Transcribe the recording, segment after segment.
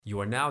You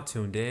are now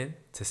tuned in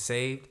to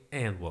Saved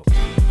and Woke.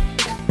 That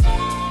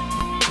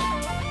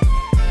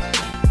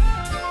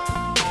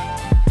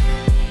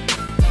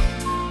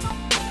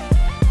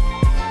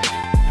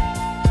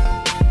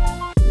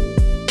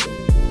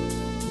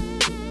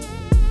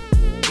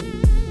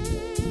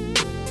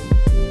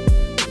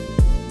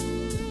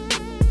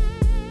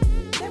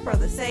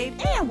brother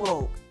saved and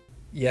woke.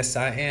 Yes,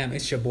 I am.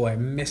 It's your boy,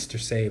 Mr.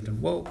 Saved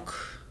and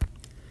Woke.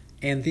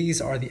 And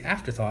these are the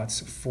afterthoughts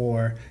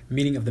for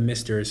Meeting of the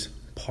Misters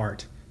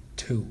Part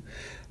 2.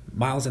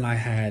 Miles and I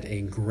had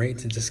a great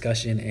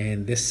discussion,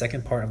 and this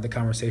second part of the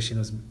conversation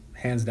was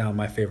hands down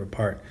my favorite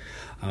part.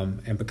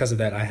 And because of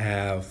that, I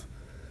have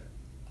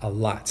a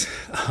lot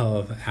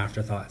of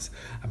afterthoughts.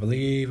 I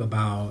believe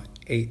about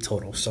 8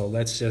 total. So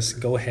let's just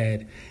go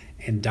ahead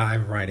and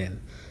dive right in.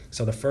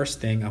 So the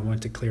first thing I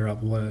wanted to clear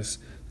up was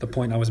the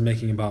point I was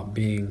making about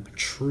being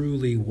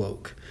truly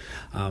woke.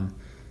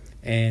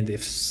 And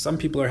if some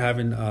people are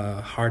having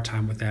a hard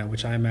time with that,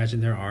 which I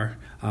imagine there are,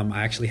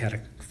 I actually had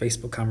a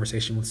Facebook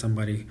conversation with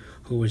somebody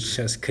who was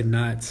just could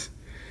not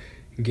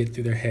get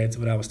through their heads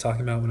what I was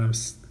talking about when I'm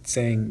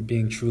saying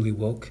being truly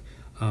woke.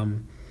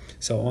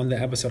 So on the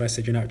episode, I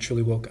said you're not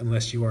truly woke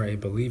unless you are a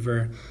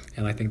believer.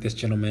 And I think this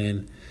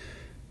gentleman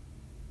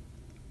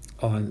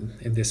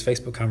in this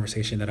Facebook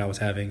conversation that I was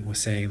having was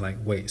saying, like,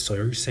 wait, so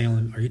are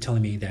you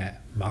telling me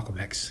that Malcolm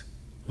X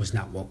was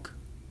not woke?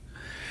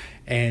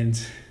 And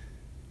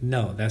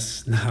no,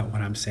 that's not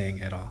what I'm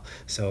saying at all.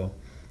 So,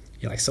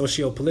 like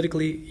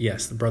socio-politically,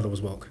 yes, the brother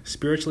was woke.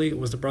 Spiritually,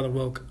 was the brother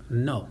woke?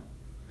 No.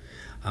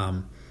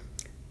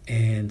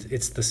 And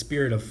it's the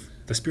spirit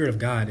of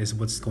God is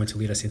what's going to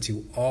lead us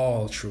into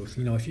all truth.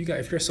 You know, if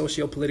you're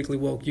socio-politically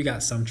woke, you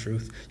got some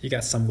truth. You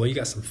got some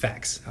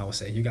facts. I will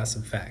say you got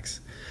some facts.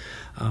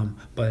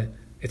 But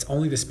it's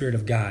only the Spirit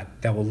of God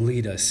that will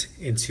lead us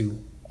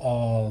into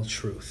all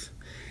truth.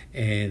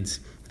 And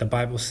the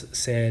Bible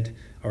says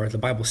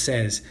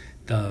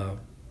the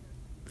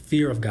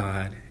fear of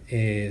God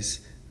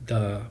is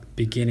the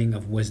beginning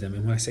of wisdom.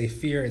 And when I say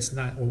fear,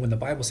 when the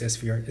Bible says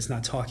fear, it's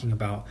not talking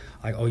about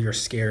like, oh, you're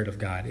scared of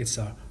God. It's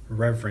a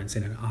reverence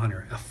and an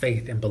honor, a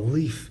faith and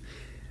belief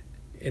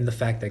in the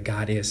fact that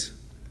God is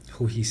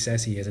who he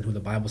says he is and who the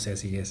Bible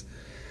says he is.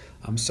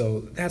 So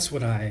that's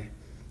what I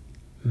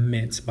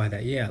meant by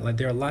that. Yeah, like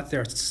there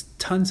are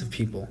tons of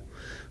people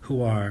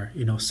who are,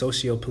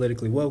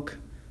 socio-politically woke,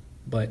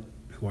 but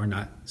who are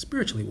not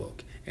spiritually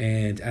woke.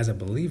 And as a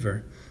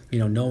believer,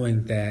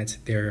 knowing that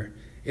there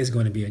is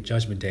going to be a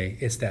judgment day,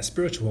 it's that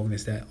spiritual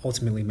wokeness that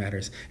ultimately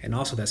matters, and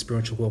also that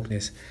spiritual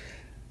wokeness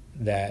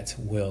that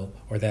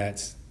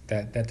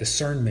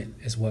discernment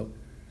is what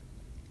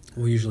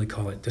we usually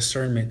call it.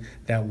 Discernment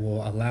that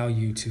will allow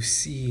you to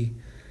see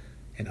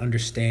and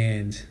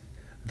understand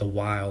the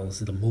wiles,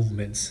 the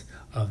movements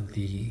of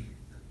the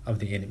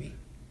enemy.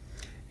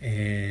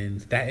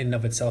 And that in and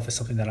of itself is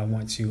something that I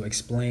want to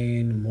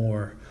explain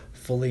more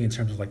fully in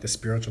terms of like the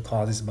spiritual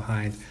causes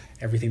behind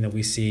everything that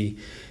we see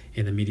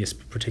in the media,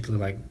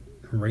 particularly like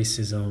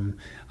racism,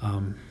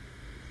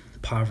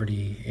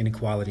 poverty,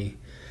 inequality,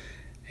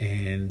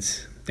 and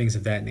things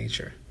of that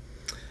nature.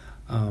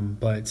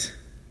 But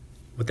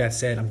with that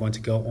said, I'm going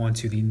to go on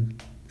to the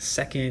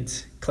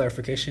second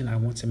clarification I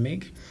want to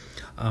make.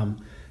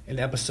 In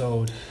the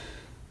episode,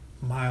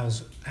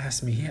 Miles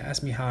asked me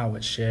how I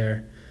would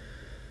share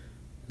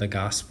the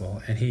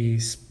gospel, and he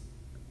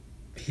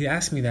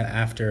asked me that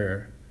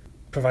after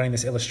providing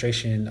this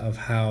illustration of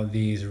how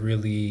these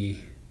really,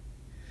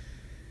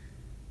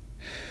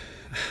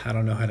 I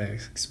don't know how to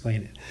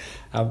explain it,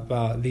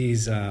 about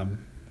these I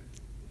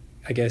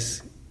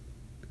guess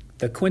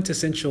the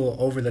quintessential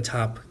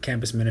over-the-top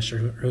campus minister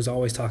who's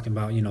always talking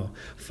about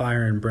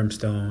fire and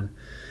brimstone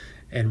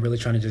and really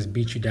trying to just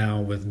beat you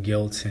down with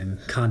guilt and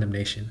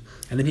condemnation.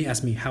 And then he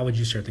asked me, how would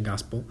you share the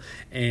gospel?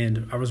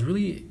 And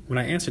when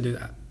I answered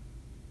it,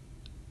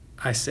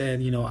 I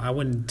said, I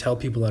wouldn't tell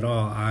people at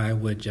all. I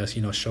would just,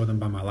 show them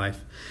by my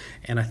life.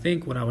 And I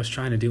think what I was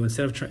trying to do,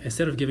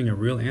 instead of giving a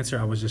real answer,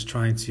 I was just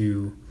trying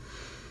to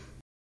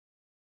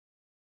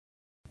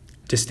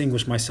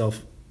distinguish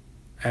myself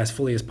as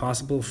fully as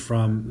possible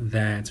from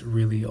that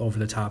really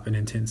over-the-top and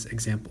intense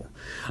example.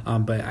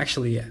 But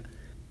actually,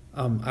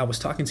 I was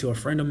talking to a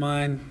friend of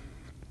mine,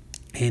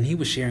 and he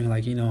was sharing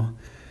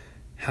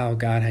how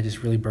God had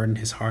just really burdened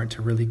his heart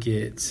to really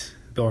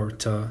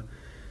to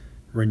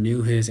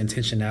renew his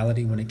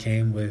intentionality when it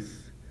came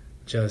with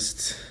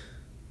just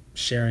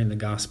sharing the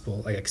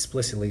gospel, like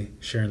explicitly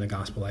sharing the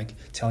gospel, like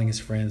telling his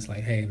friends, like,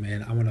 hey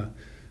man, I want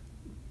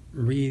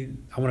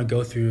to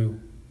go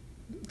through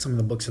some of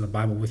the books of the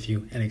Bible with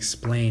you and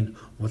explain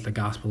what the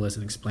gospel is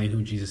and explain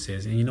who Jesus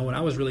is. And you know what?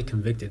 I was really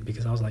convicted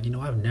because I was like,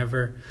 I've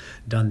never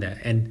done that.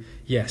 And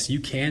yes, you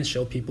can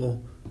show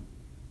people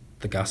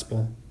the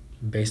gospel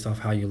based off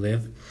how you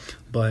live,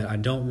 but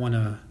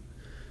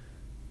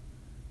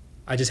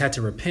I just had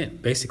to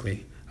repent,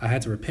 basically. I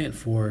had to repent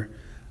for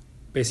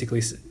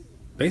basically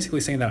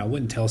saying that I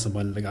wouldn't tell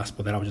someone the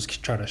gospel, that I would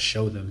just try to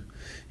show them,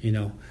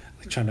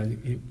 like trying to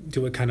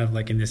do it kind of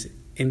like in this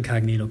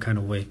incognito kind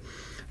of way.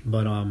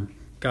 But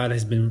God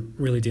has been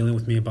really dealing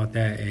with me about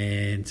that,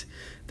 and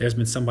there's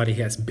been somebody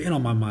that's been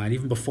on my mind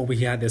even before we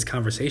had this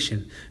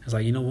conversation. I was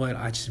like, you know what?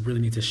 I just really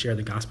need to share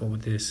the gospel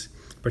with this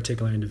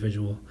particular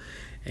individual,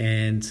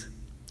 and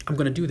I'm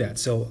going to do that.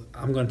 So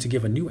I'm going to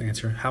give a new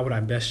answer. How would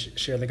I best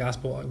share the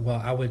gospel?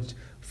 Well, I would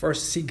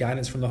first seek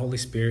guidance from the Holy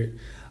Spirit,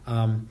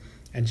 and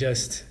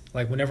just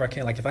like whenever I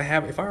can, like if I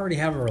already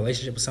have a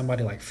relationship with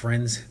somebody, like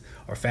friends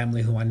or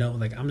family who I know,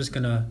 like I'm just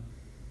going to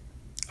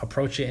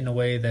approach it in a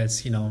way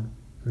that's,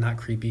 not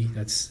creepy,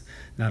 that's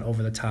not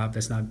over the top,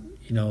 that's not,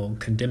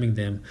 condemning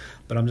them,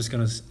 but I'm just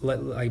going to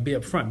be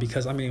upfront,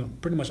 because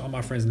pretty much all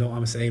my friends know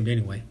I'm saved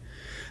anyway.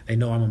 They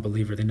know I'm a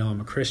believer. They know I'm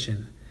a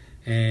Christian,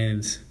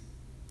 and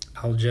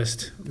I'll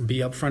just be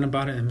upfront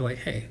about it and be like,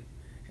 hey,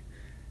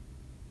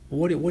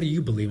 what do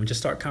you believe? And just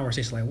start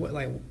conversation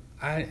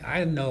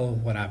I know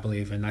what I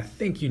believe, and I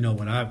think you know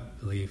what I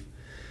believe,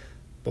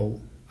 but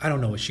I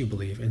don't know what you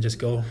believe, and just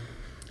go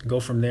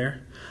from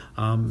there.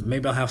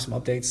 Maybe I'll have some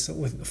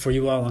updates for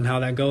you all on how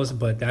that goes,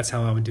 but that's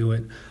how I would do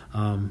it.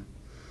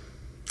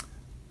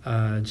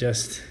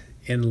 Just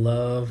in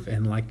love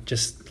and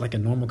just like a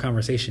normal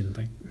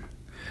conversation.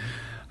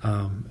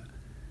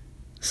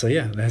 So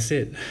yeah, that's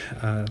it.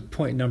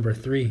 Point number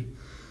 3,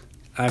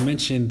 I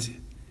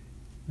mentioned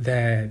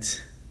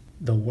that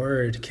the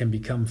word can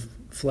become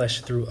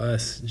flesh through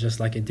us, just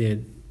like it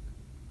did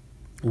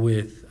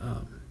with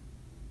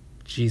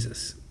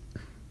Jesus.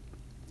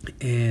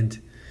 And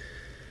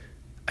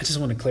I just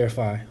want to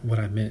clarify what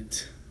I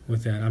meant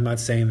with that. I'm not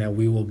saying that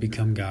we will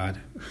become God,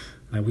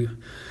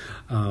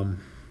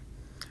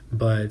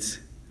 but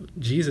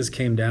Jesus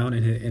came down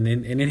and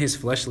in his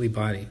fleshly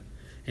body,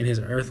 in his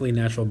earthly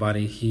natural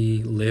body,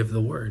 he lived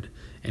the word,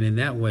 and in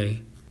that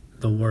way,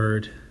 the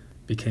word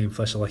became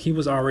flesh. Like he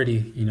was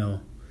already,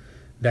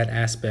 that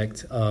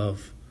aspect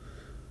of,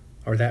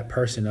 or that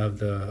person of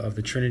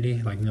the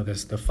Trinity.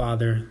 There's the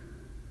Father,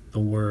 the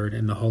Word,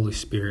 and the Holy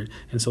Spirit.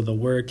 And so the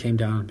Word came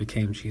down and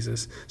became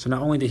Jesus. So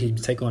not only did he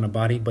take on a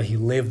body, but he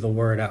lived the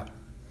Word out.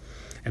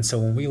 And so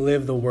when we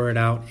live the Word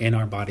out in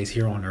our bodies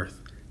here on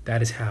earth,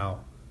 that is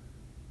how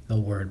the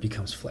Word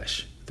becomes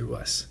flesh through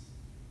us.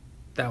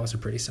 That was a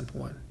pretty simple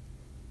one.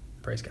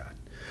 Praise God.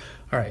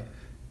 All right.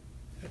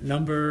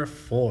 Number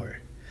 4.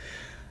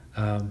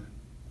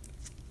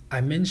 I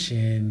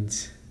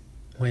mentioned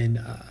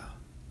when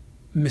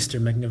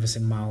Mr.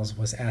 Magnificent Miles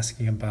was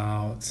asking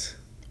about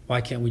why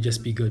can't we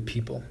just be good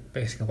people?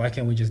 Basically, why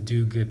can't we just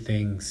do good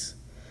things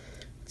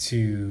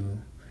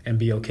and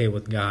be okay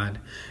with God?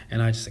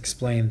 And I just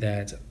explained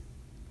that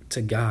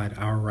to God,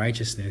 our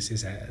righteousness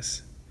is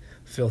as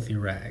filthy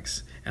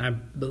rags. And I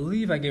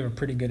believe I gave a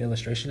pretty good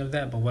illustration of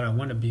that. But what I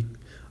want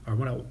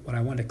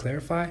to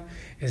clarify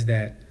is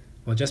that,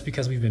 well, just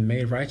because we've been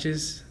made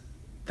righteous,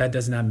 that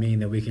does not mean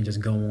that we can just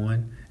go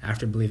on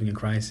after believing in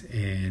Christ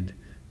and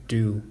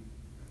do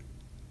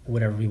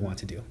whatever we want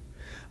to do.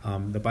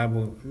 The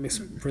Bible makes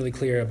really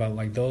clear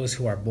about those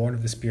who are born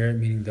of the Spirit,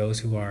 meaning those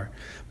who are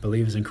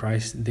believers in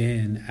Christ,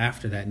 then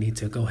after that need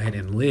to go ahead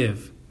and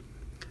live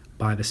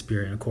by the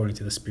Spirit and according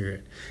to the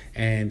Spirit.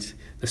 And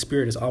the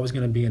Spirit is always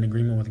going to be in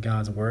agreement with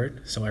God's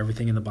word. So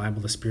everything in the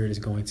Bible, the Spirit is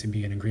going to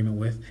be in agreement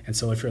with. And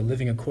so if you're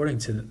living according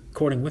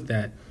with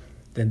that,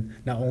 then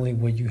not only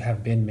will you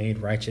have been made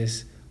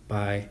righteous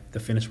by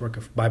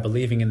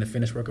believing in the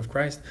finished work of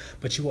Christ,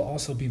 but you will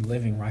also be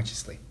living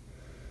righteously.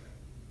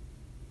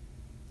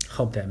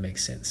 Hope that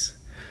makes sense.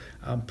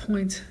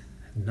 Point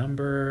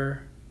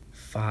number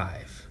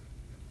 5.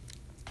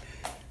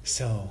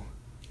 So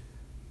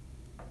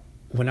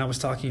when I was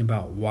talking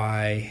about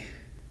why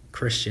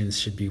Christians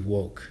should be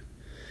woke,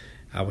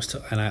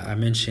 I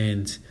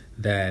mentioned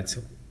that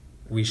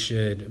we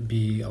should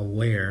be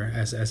aware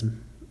as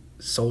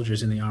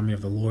soldiers in the army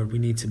of the Lord. We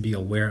need to be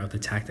aware of the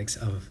tactics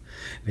of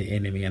the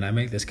enemy. And I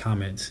make this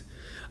comment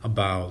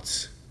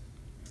about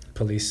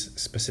police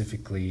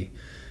specifically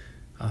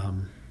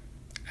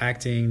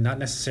acting not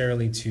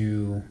necessarily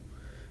to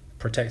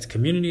protect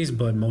communities,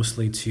 but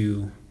mostly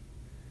to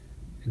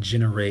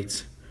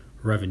generate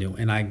revenue.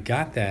 And I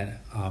got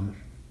that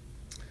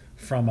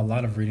from a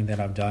lot of reading that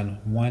I've done.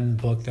 One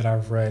book that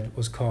I've read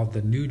was called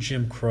The New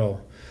Jim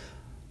Crow,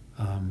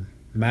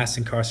 Mass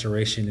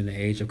Incarceration in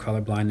the Age of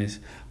Colorblindness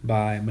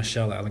by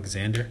Michelle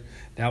Alexander.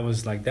 That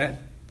was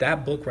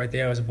that book right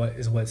there is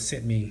what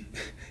sent me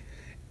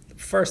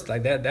first.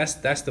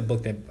 That's the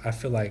book that I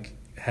feel like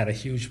had a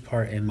huge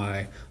part in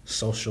my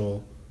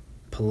social,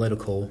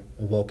 political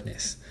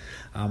wokeness.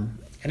 And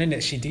in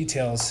it, she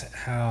details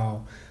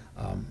how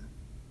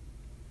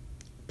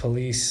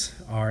police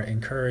are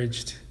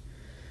encouraged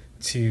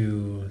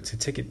to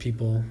ticket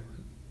people,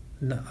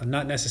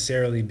 not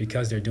necessarily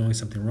because they're doing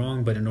something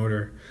wrong, but in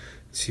order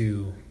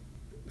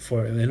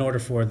for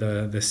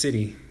the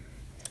city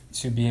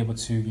to be able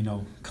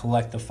to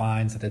collect the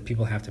fines that the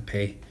people have to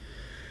pay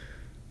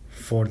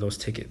for those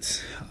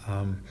tickets.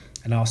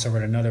 And I also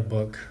read another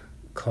book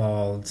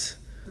called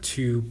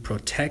To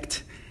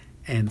Protect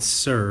and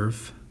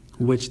Serve,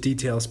 which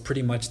details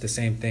pretty much the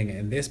same thing.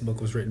 And this book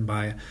was written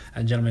by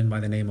a gentleman by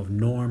the name of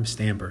Norm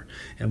Stamper.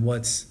 And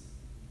what's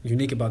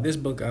unique about this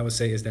book, I would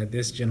say, is that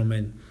this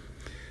gentleman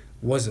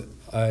is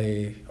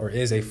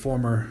a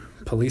former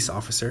police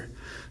officer.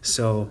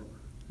 So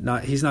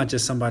he's not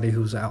just somebody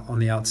who's out on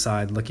the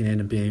outside looking in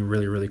and being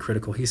really, really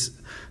critical. He's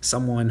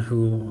someone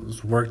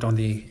who's worked on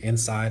the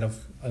inside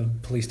of a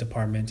police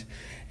department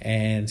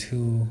and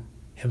who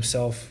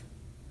himself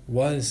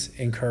was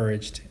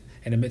encouraged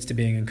and admits to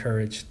being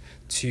encouraged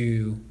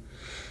to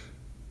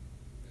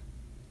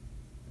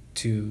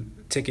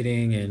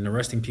ticketing and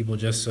arresting people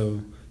just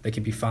so they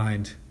could be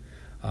fined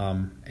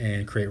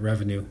and create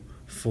revenue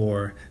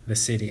for the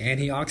city. And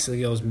he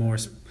actually goes more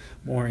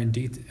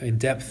in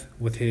depth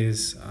with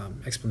his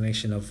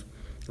explanation of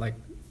like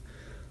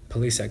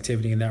police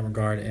activity in that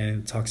regard,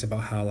 and talks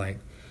about how like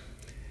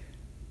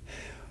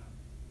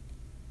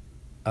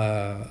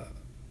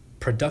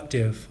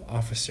productive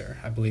officer,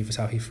 I believe is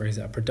how he phrased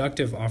that.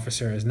 Productive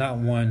officer is not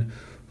one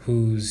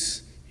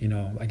whose,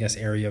 I guess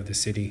area of the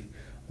city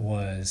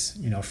was,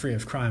 free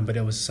of crime, but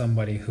it was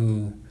somebody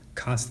who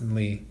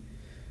constantly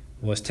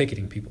was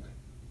ticketing people.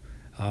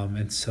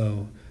 And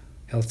so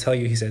he'll tell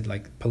you, he said,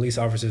 like, police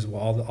officers will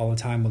all the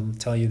time will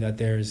tell you that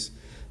there's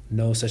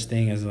no such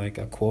thing as like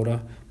a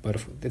quota,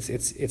 but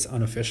it's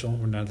unofficial.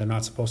 They're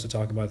not supposed to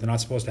talk about it. They're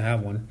not supposed to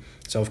have one.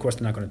 So of course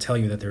they're not going to tell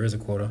you that there is a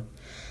quota.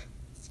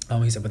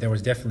 He said, but there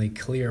was definitely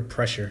clear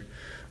pressure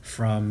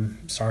from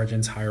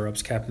sergeants, higher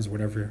ups, captains,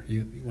 whatever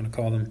you want to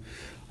call them,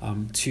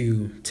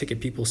 to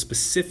ticket people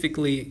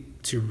specifically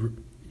to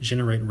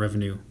generate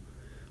revenue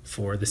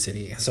for the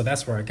city. So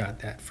that's where I got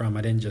that from.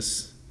 I didn't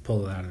just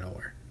pull it out of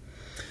nowhere.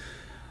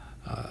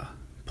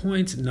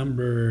 Point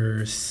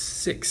number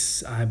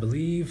 6, I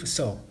believe.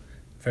 So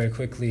very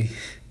quickly,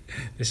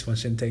 this one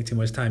shouldn't take too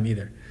much time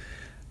either.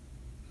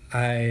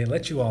 I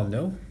let you all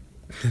know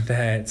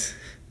that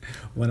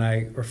when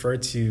I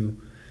referred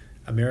to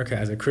America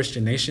as a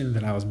Christian nation,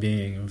 that I was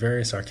being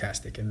very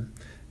sarcastic, and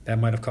that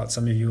might have caught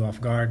some of you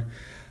off guard.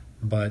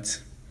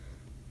 But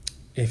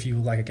if you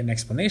would like an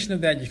explanation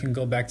of that, you can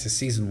go back to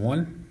season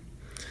 1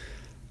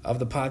 of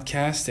the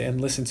podcast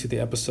and listen to the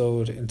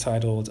episode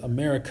entitled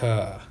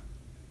America,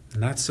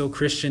 Not So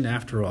Christian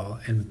After All.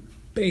 And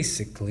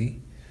basically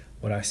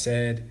what I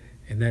said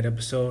in that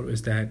episode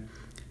is that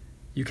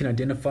you can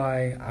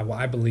identify,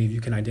 I believe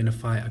you can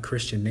identify a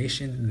Christian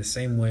nation in the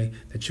same way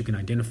that you can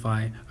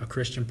identify a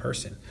Christian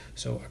person.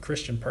 So a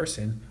Christian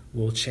person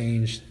will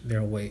change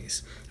their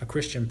ways. A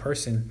Christian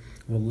person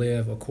will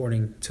live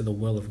according to the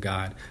will of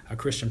God. A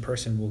Christian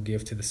person will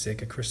give to the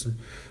sick. A Christian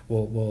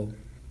will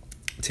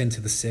tend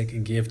to the sick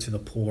and give to the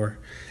poor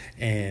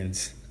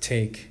and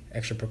take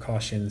extra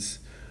precautions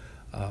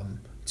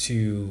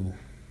to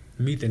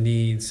meet the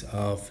needs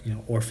of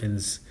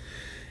orphans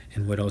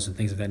and widows and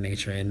things of that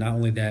nature. And not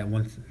only that,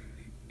 one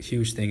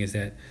huge thing is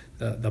that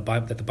the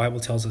Bible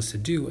tells us to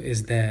do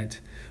is that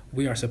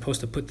we are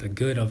supposed to put the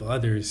good of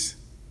others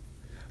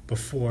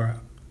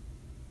before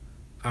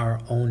our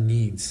own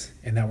needs,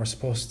 and that we're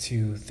supposed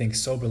to think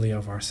soberly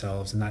of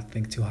ourselves and not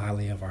think too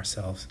highly of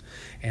ourselves.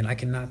 And I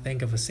cannot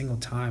think of a single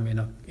time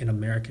in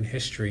American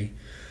history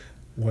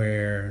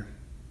where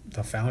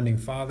the founding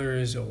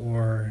fathers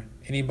or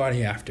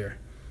anybody after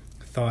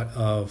thought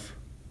of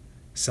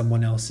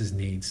someone else's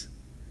needs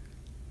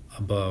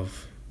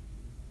above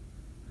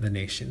the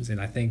nation's. And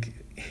I think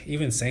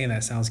even saying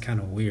that sounds kind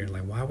of weird.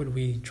 Like, why would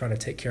we try to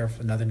take care of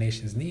another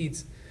nation's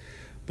needs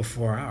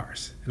before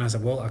ours? And I was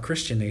like, well, a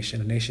Christian nation,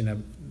 a nation that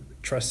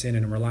trusts in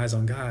and relies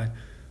on God,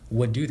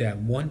 would do that.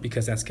 1,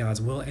 because that's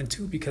God's will, and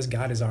 2, because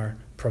God is our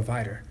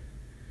provider.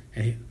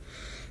 And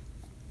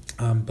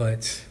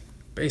but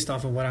based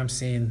off of what I'm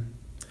seeing,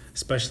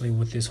 especially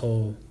with this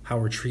whole how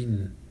we're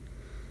treating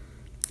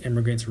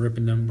immigrants,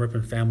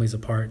 ripping families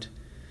apart,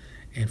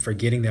 and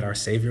forgetting that our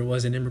Savior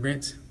was an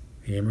immigrant.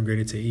 He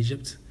immigrated to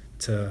Egypt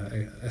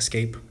to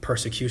escape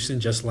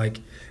persecution, just like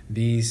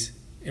these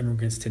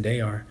immigrants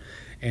today are.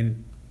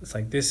 And it's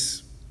like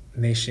this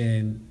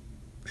nation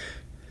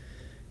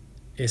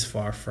is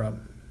far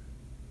from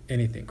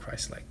anything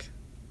Christ-like.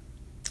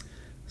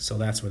 So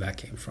that's where that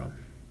came from.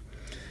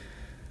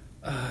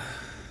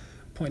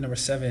 Point number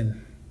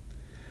 7,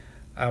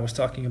 I was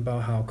talking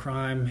about how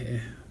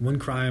when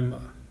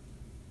crime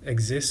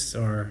exists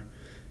or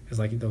is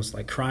like those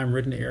like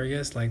crime-ridden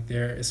areas, like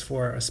there is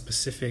for a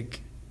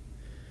specific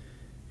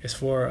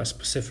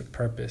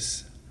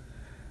purpose.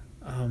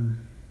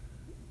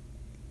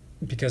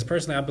 Because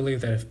personally, I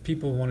believe that if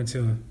people wanted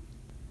to,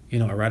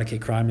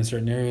 eradicate crime in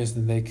certain areas,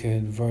 then they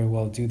could very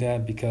well do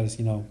that. Because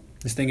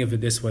just think of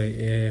it this way: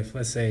 if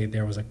let's say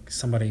there was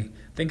somebody,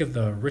 think of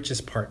the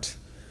richest,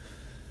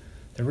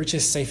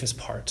 safest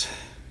part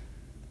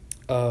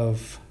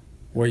of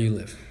where you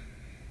live.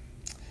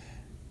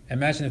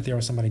 Imagine if there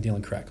was somebody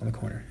dealing crack on the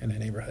corner in that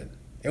neighborhood.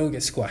 It would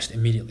get squashed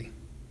immediately.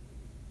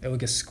 It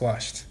would get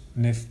squashed.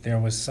 And if there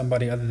was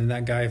somebody other than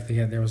that guy, if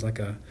there was like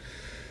a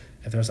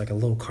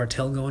little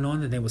cartel going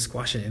on, then they would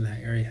squash it in that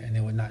area and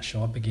they would not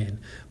show up again.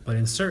 But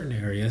in certain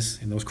areas,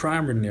 in those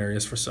crime-ridden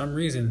areas, for some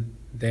reason,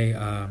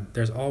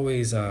 there's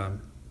always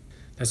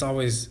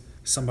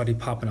somebody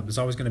popping up. There's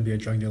always going to be a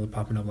drug dealer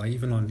popping up. Like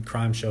even on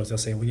crime shows, they'll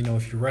say, well,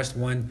 if you arrest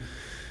one,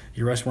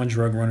 You arrest one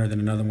drug runner, then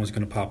another one's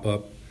going to pop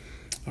up.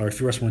 Or if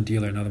you arrest one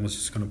dealer, another one's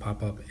just going to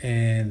pop up.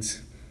 And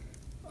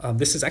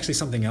this is actually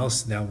something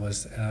else that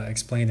was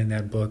explained in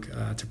that book,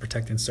 To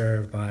Protect and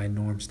Serve by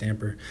Norm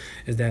Stamper,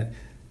 is that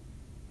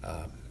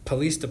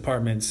police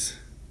departments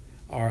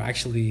are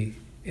actually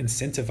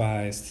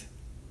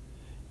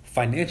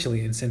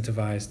financially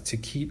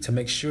incentivized to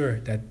make sure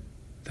that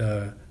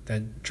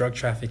that drug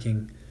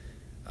trafficking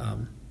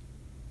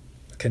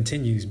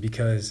continues,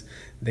 because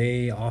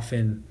they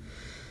often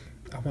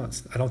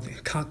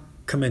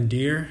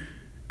commandeer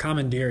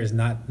is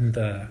not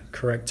the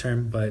correct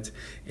term, but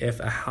if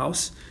a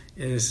house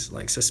is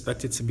like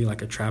suspected to be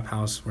like a trap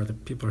house where the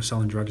people are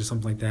selling drugs or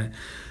something like that,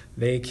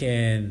 they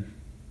can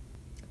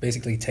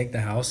basically take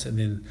the house, and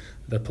then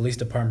the police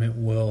department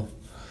will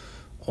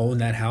own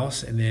that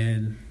house, and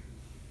then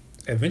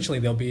eventually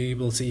they'll be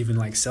able to even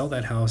like sell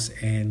that house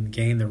and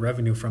gain the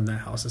revenue from that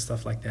house and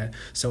stuff like that.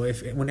 So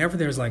whenever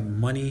there's like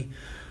money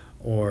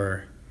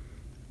or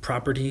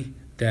property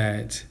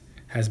that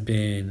has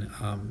been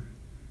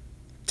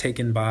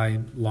taken by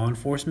law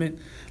enforcement,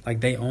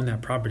 like they own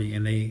that property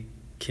and they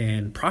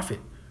can profit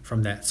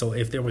from that. So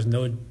if there was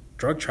no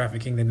drug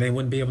trafficking, then they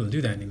wouldn't be able to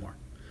do that anymore.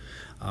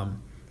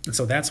 And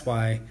so that's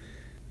why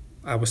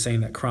I was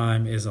saying that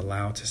crime is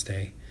allowed to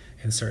stay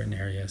in certain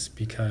areas,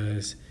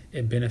 because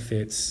it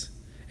benefits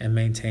and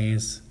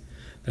maintains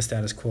the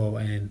status quo,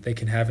 and they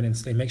can have it.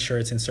 They make sure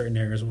it's in certain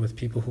areas with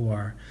people who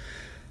are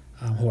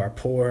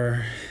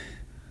poor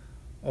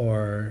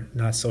or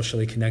not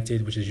socially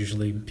connected, which is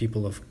usually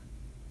people of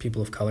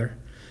color,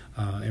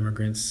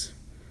 immigrants,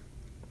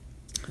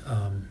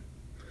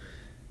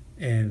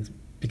 and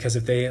because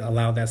if they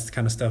allow that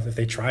kind of stuff, if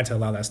they try to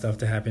allow that stuff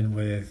to happen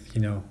with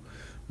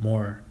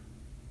more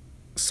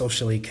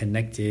socially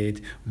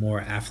connected, more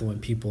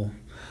affluent people,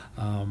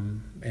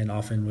 and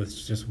often with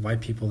just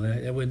white people,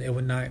 it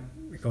would not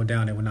go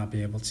down. It would not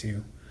be able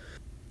to.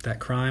 That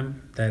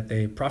crime that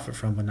they profit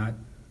from would not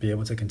be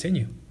able to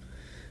continue.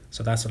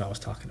 So that's what I was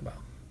talking about.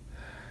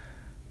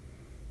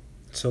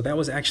 So that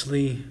was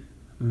actually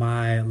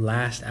my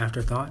last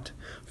afterthought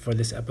for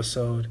this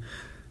episode.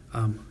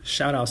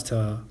 Shout outs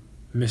to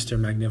Mr.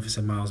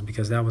 Magnificent Miles,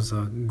 because that was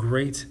a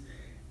great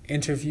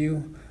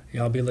interview.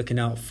 Y'all be looking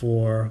out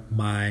for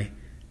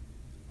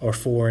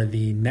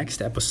the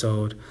next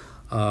episode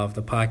of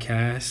the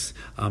podcast.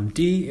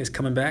 D is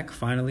coming back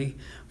finally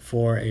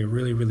for a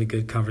really, really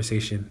good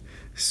conversation.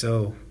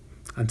 So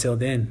until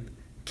then,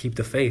 keep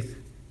the faith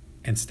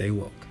and stay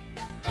woke.